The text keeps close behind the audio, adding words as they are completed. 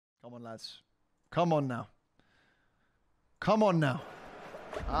Come on, lads. Come on now. Come on now.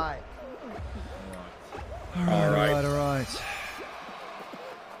 All right. All right.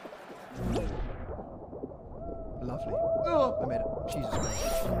 Lovely. Oh, I made it. Jesus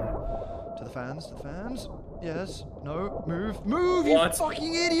Christ. To the fans. Yes. No. Move. Move, you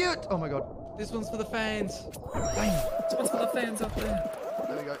fucking idiot. Oh my god. This one's for the fans. Dang. This one's for the fans up there.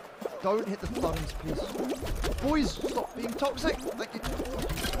 There we go. Don't hit the buttons, please. Boys, stop being toxic. Thank you.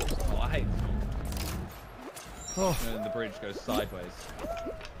 Oh, I hate. Oh. And then the bridge goes sideways.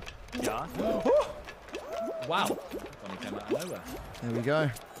 Yeah. Wow. One came out of nowhere. There we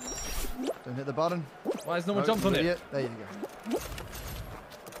go. Don't hit the button. Why has no one jumped on it? There you go.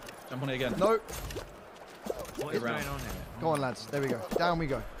 Jump on it again. No. What is going on here? Go on, lads. There we go. Down we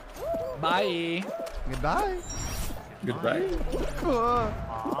go. Bye. Goodbye. Goodbye.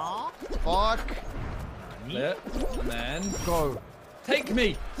 Fuck. Lit. And then Go. take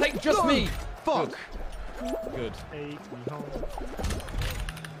me. Take just me. Fuck. Good. Take me home.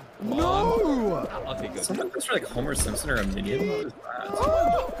 No. Okay, good. Something that's for like Homer Simpson or a Minion. What is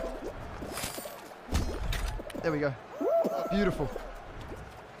that? There we go. Beautiful.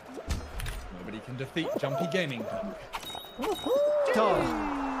 Nobody can defeat Jumpy Gaming.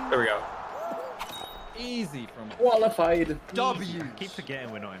 Done. There we go. Easy from Qualified. W's. I keep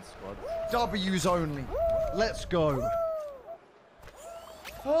forgetting we're not in squads. W's only. Let's go.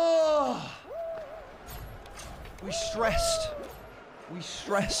 Oh. We stressed. We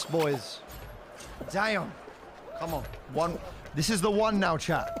stressed, boys. Damn. Come on. One. This is the one now,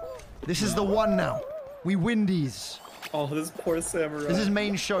 chat. This is the one now. We win these. Oh, this poor samurai. This is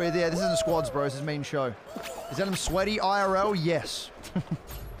main show. Yeah, this isn't squads, bro. This is main show. Is that him sweaty IRL? Yes.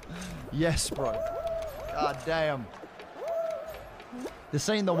 Yes, bro. God damn. This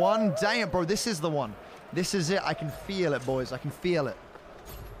ain't the one? Damn, bro. This is the one. This is it. I can feel it, boys. I can feel it.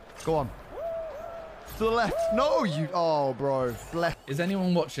 Go on. To the left. No, you. Oh, bro. Left. Is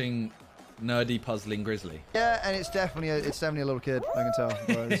anyone watching Nerdy Puzzling Grizzly? Yeah, and it's definitely a little kid. I can tell.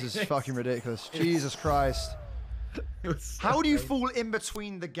 Bro, this is fucking ridiculous. Jesus Christ. How do you fall in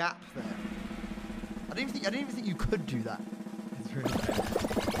between the gap there? I didn't even think you could do that. It's really bad.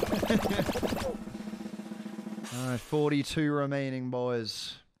 All right, 42 remaining,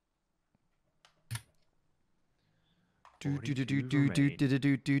 boys. Do do do do do do do do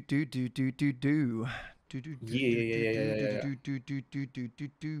do do do do do do do. Yeah.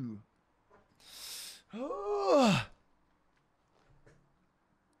 Do.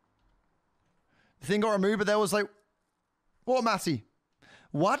 The thing got removed, but there was like, what, Matty?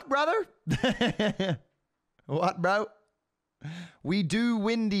 What, brother? What, bro? We do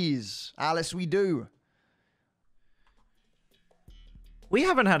Windies, Alice. We do. We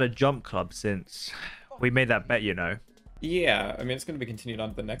haven't had a jump club since we made that bet, you know. Yeah, I mean, it's going to be continued on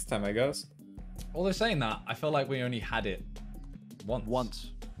to the next time, I guess. Although saying that, I feel like we only had it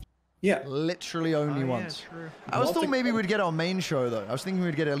once. Yeah. Literally only once. Yeah, true. I was thought maybe we'd get our main show though. I was thinking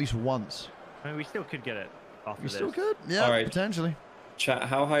we'd get it at least once. I mean, we still could get it after We this. still could? Yeah, All right. potentially. Chat,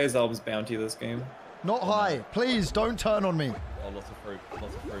 how high is Alb's bounty this game? Not high. Please don't turn on me. Oh, lots of fruit.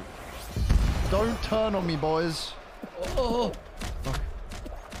 Lots of fruit. Don't turn on me, boys. Oh.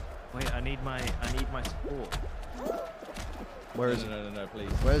 Wait, I need my support. Where is it? No, please.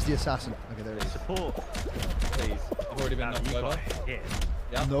 Where's the assassin? Okay, there it is. Support. Please. I've already been knocked You over. got hit.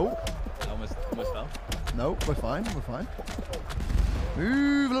 Yeah. Nope. I almost fell. Nope, we're fine. We're fine.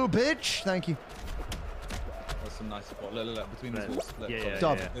 Move, little bitch. Thank you. There's some nice support. Look, between these walls. Look, Yeah.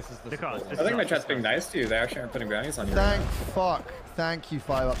 Dub. This is the Look out, support. this I think my is chat's being nice to you. They actually aren't putting brownies on you. Thank fuck. Thank you,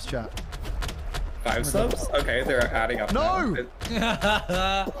 5 ups chat. 5 subs? Okay, they're adding up. No!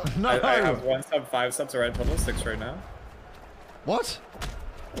 Now. No! I have 1 sub, 5 subs, are at total 6 right now. What?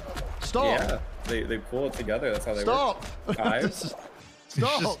 Stop! Yeah, they pull it together. That's how they Stop! work. 5.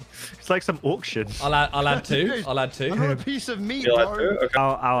 Stop! It's like some auction. I'll add two. I'll add two. I'm not a piece of meat, You'll add bro. 2? Okay.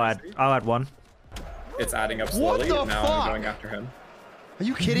 I'll add one. It's adding up What slowly. the Now fuck? I'm going after him. Are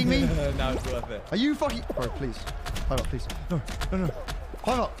you kidding me? Now it's worth it. Are you fucking... Bro, please. 5 up, please. No.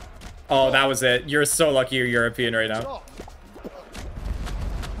 5 up. Oh, that was it. You're so lucky you're European right now. Stop.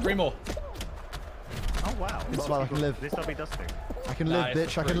 3 more. Oh wow. It's fine, I can live. This lobby dusting. I can live,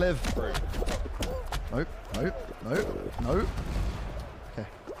 bitch. I can live. Fruit. Nope.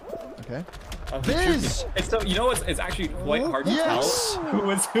 Okay. Oh, Viz! it's so, you know what's, it's actually quite hard to Yes! tell who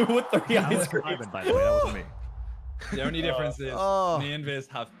was who with 3 That eyes. was Simon, by the way. That wasn't me. The only difference is Oh. me and Viz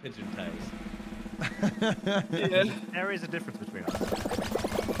have pigeon tails. Yeah. There is a difference between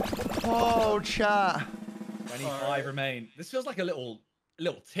us. Oh, chat. 25 remain. This feels like a little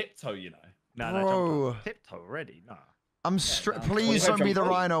tiptoe, you know. No, Bro. tiptoe already. Nah. Please don't be the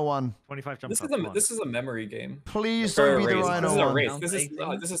rhino one. 25 jump. This is a memory game. Please don't be the rhino This is a one.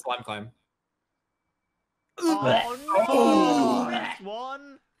 race. This is slime climb. Oh no! Next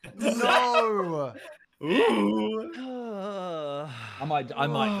one. No. I might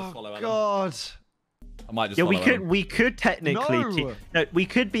just follow Ellen. God. I might just Yeah, follow Ellen. we could technically no, we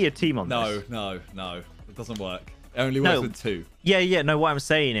could be a team on this. No. It doesn't work. It only works with 2. Yeah. No, what I'm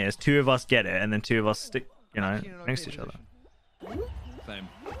saying is 2 of us get it, and then 2 of us stick, next to each other. Same.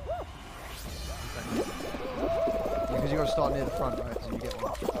 Because you got to start near the front, right? So you get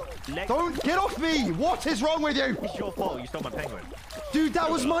one. Don't get off me! What is wrong with you? It's your fault. You stole my penguin. Dude, that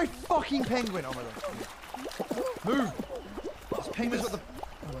was my fucking penguin. Oh my god. Move. This penguin's got the.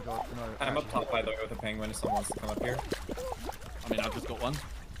 Oh my god, no. I'm up top by the way with a penguin. If someone wants to come up here. I mean, I've just got one.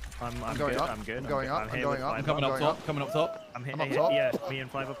 I'm going good. up. I'm good. I'm going up. I'm going up. I'm coming up top. Coming up top. I'm up top. Yeah, me and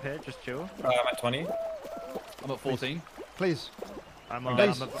 5 up here. Just chill. I'm at 20. I'm at 14. Please. I'm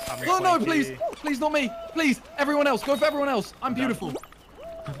No, please. Please, not me. Please. Everyone else. Go for everyone else. I'm beautiful.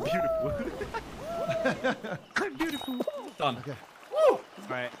 I'm beautiful. I'm beautiful. Done. Okay. Woo!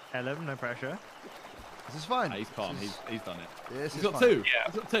 Right, Ellum, no pressure. This is fine. He's calm. He's done it. This He's is got fine. 2.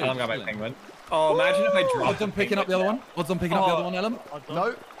 Yeah. He's got 2. I don't got my penguin. Oh, imagine if I dropped. Odds on picking up the other one. Odds on picking up the other one, Ellum.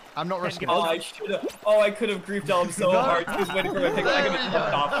 No, I'm not risking Oh, it. I should have. Oh, I could have griefed Ellum so hard. He was waiting for my penguin. I could have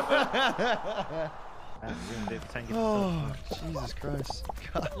jumped off of it. Oh, Jesus Christ.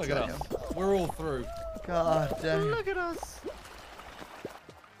 God Look at us. We're all through. God damn. Look at us.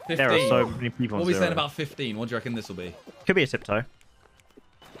 15. There are so many people What on are we saying zero. about 15? What do you reckon this will be? Could be a tiptoe.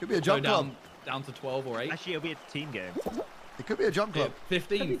 Could be a Go jump club. down to 12 or 8. Actually, it'll be a team game. It could be a jump club.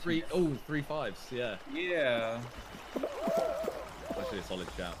 15. 3 5s. Yeah. Yeah. Actually, a solid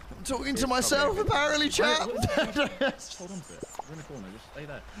shout. I'm talking to myself, apparently, chat. Hold on to it. We're in the corner. Just stay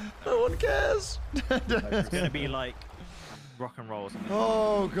there. No one cares. It's gonna be like rock and roll or something.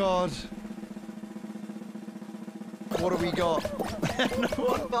 Oh, God. What have we got? No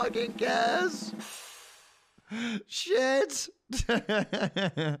one fucking cares. Shit.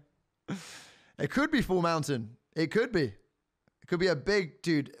 It could be full mountain. It could be. It could be a big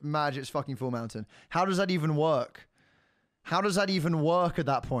dude. Magic's fucking full mountain. How does that even work? How does that even work at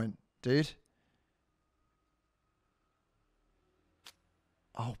that point, dude?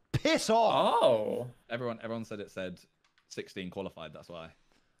 Oh, piss off. Oh. Everyone said it said 16 qualified. That's why.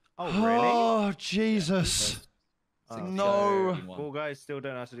 Oh, really? Oh, Jesus. No. Cool guys still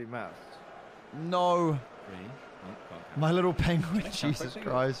don't know how to do maths. No. 3. Oh, can't count. My little penguin. Jesus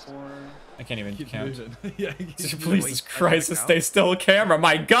Christ. I can't even count. Yeah. Jesus Christ, stay still, camera.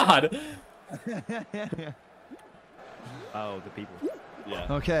 My God. Oh, the people. Yeah.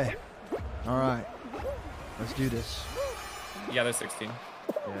 Okay. All right. Let's do this. Yeah, there's 16.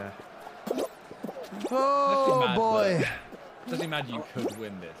 Yeah. Oh, mad, boy. Doesn't imagine you could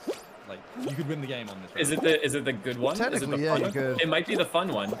win this. Like, you could win the game on this. Is it the good one? Technically, is it the yeah, fun you one? could. It might be the fun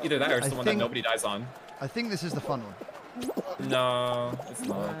one. Either that or it's I the one that think- nobody dies on. I think this is the fun one. No, it's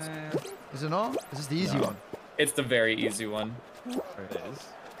not. Is it not? Is this the easy No. one? It's the very easy one. It is.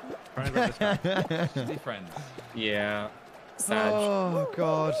 Friends. Be friends. Yeah. Sag. Oh,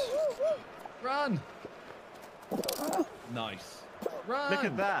 God. Run. Nice. Run. Look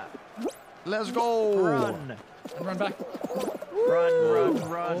at that. Let's go. Run. And run back. Run.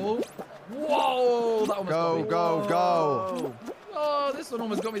 Oh. Whoa. That almost got Go, me. go, go. Oh, this one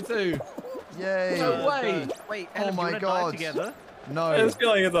almost got me too. Yay. No way. Wait, Oh Ellum, my you wanna die God. together? I No. just feel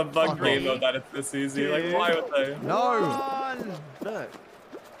like it's a bug Fuck game off. though that it's this easy. Like, why would they? No. Run. Look.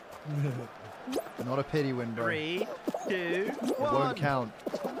 Not a pity win, bro. 3, 2, It 1. won't count.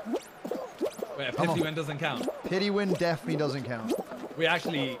 Wait, a Come 50 on. win doesn't count. Pity win definitely doesn't count. We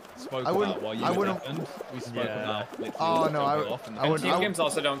actually spoke I wouldn't- about while you I were wouldn't- deafened. We spoke Yeah. about literally Oh, no, what I- would go off in the I And would- team games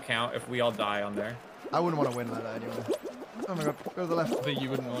also don't count if we all die on there. I wouldn't want to win like that anyway. Oh my God. Go to the left. But you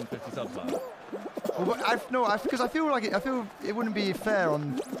wouldn't want 50 subs like that. Well, but because I feel like it wouldn't be fair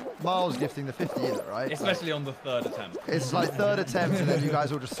on Miles gifting the 50 either, right? Especially on the 3rd attempt. It's like third attempt and then you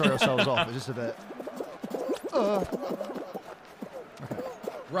guys will just throw yourselves off. It's just a bit.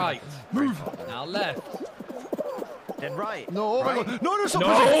 Right. Move. Now left. Then right. No, oh my Right. God. No, stop No.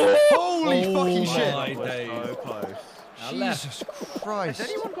 pushing. Holy Oh fucking my shit. days. So close. Now left. Jesus Christ. Has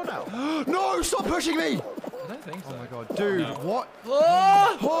anyone gone out? No, stop pushing me. I don't think so. Oh my God. Dude, No. what?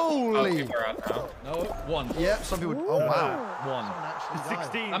 Oh! Holy. People are out now. No, 1. Yep, some people. Oh, wow. 1. Actually died.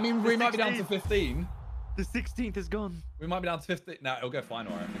 16. I mean, we might be down to 15. The 16th is gone. We might be down to 15. No, it'll go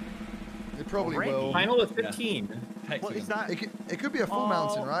final, I reckon. It probably Already? will. Final is 15. What is Hexagon. that? It could be a full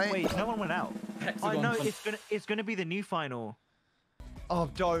mountain, right? Wait, no one went out. Hexagon. Oh no, it's gonna be the new final. Oh,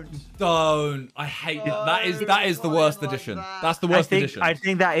 don't. Don't. I hate it. That is the worst edition. That's the worst edition. I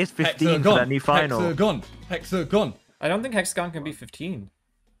think that is 15 for that new final. Hexagon. Hexagon. I don't think Hexagon can be 15.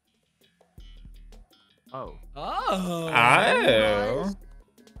 Oh. Oh. Oh.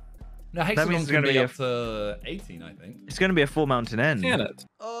 No, Hexagon's going to be up to 18, I think. It's going to be a full mountain end. Can it?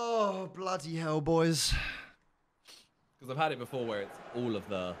 Oh, bloody hell, boys. Because I've had it before where it's all of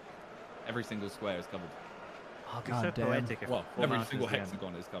every single square is covered. Oh, God so damn. poetic. If Well, full every mountain's single the end.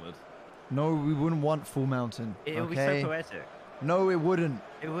 hexagon is covered. No, we wouldn't want full mountain. It would be okay? so poetic. No, it wouldn't.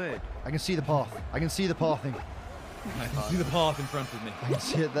 It would. I can see the path. I can see the pathing. I can see the path in front of me. I can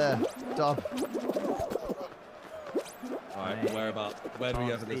see it there. Dub. Alright, where do we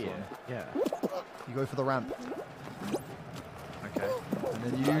go for this one? Yeah. You go for the ramp. Okay. And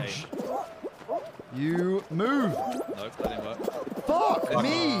then you move. Nope, that didn't work. Fuck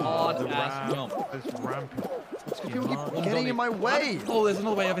me! Hard The ass ramp. jump. This ramp. You keep getting in my way. Oh, there's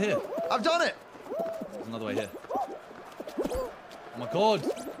another way over here. I've done it. There's another way here. Oh my god.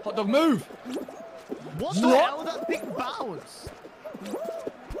 Hot dog, move! What the hell? That big bounce.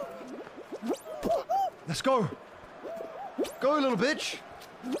 Let's go. Go, little bitch.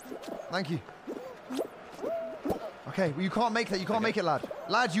 Thank you. Okay, well, you can't make that. You can't make it, lad.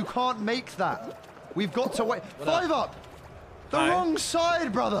 Lad, you can't make that. We've got to wait. Five up. The wrong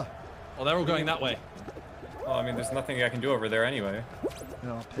side, brother. Oh, they're all going that way. Well, I mean, there's nothing I can do over there anyway.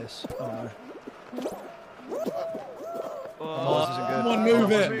 Oh, piss. Oh, no. Oh, this isn't good. Come on, move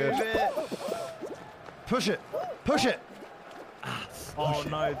this it. isn't good. Push it. Push it. Oh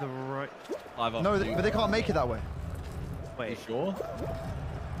no, the right. Five up. No, but they can't make it that way. Are you Wait, sure?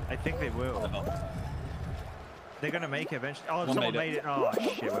 I think they will. They're gonna make it eventually. Oh, One someone made made it. Oh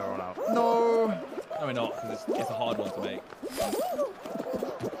shit, we're all out. No. No, we're not, because it's a hard one to make. Oh,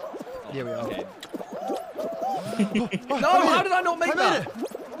 Here we are. Okay. No, how did I not make that?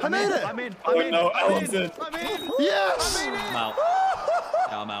 I made it. I'm in. Oh no, Allison! I'm in. Yes. I'm out.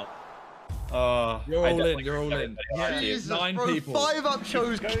 Yeah, I'm out. You're I all in, definitely you're all got in. it. Jesus, 9 bro, people. 5 up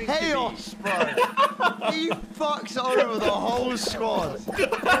shows chaos, bro. He fucks over the whole squad.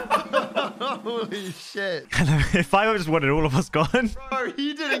 Holy shit. If I just wanted all of us gone. Bro,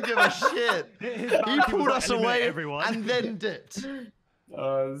 he didn't give a shit. He pulled us away everyone. and then dipped.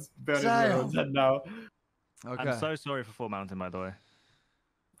 It's better Damn. than now. Okay. I'm so sorry for Full Mountain, by the way.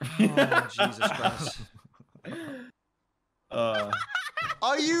 Oh, Jesus Christ.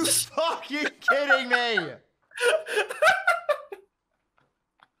 Are you fucking kidding me?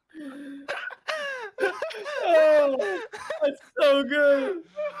 Oh, that's so good.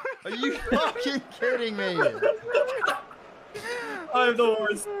 Are you fucking kidding me? I'm the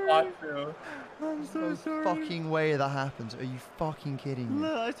worst spot, bro. I'm so No sorry. fucking way that happens. Are you fucking kidding me?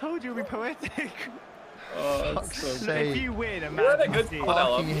 Look, I told you it'd be poetic. Oh, that's Fuck's so sake. good. If you win, a You're in a man good see. spot, I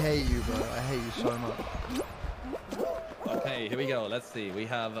Ella. fucking hate you, bro. I hate you so much. Okay, here we go. Let's see. We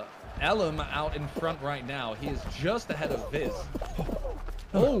have Ellum out in front right now. He is just ahead of Viz.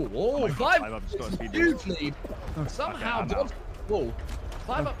 Oh, Five Up just got a speed huge lead. Somehow, Okay, I'm out. whoa,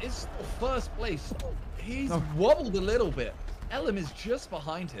 5 Up is still first place. He's wobbled a little bit. Ellum is just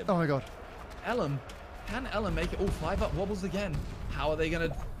behind him. Oh my god. Ellum, can Ellum make it? Oh, 5 Up wobbles again. How are they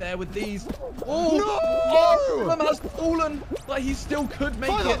gonna fare with these? Oh, No! Ellum has fallen, but he still could make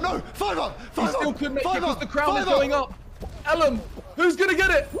 5 it. up, no! 5 up! 5 He up! still could make it 5 because up! the crowd is 5 going up. Ellum, who's gonna get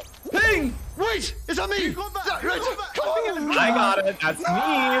it? Ping! Wait! Is that me? got that, Right, you got that. come on! I got it. That's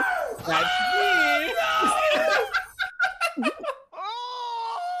me. That's me.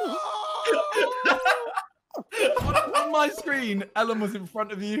 On my screen, Ellum was in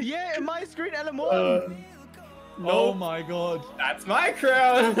front of you. Yeah, in my screen, Ellen won. Oh my god. That's my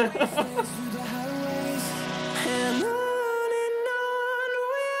crown.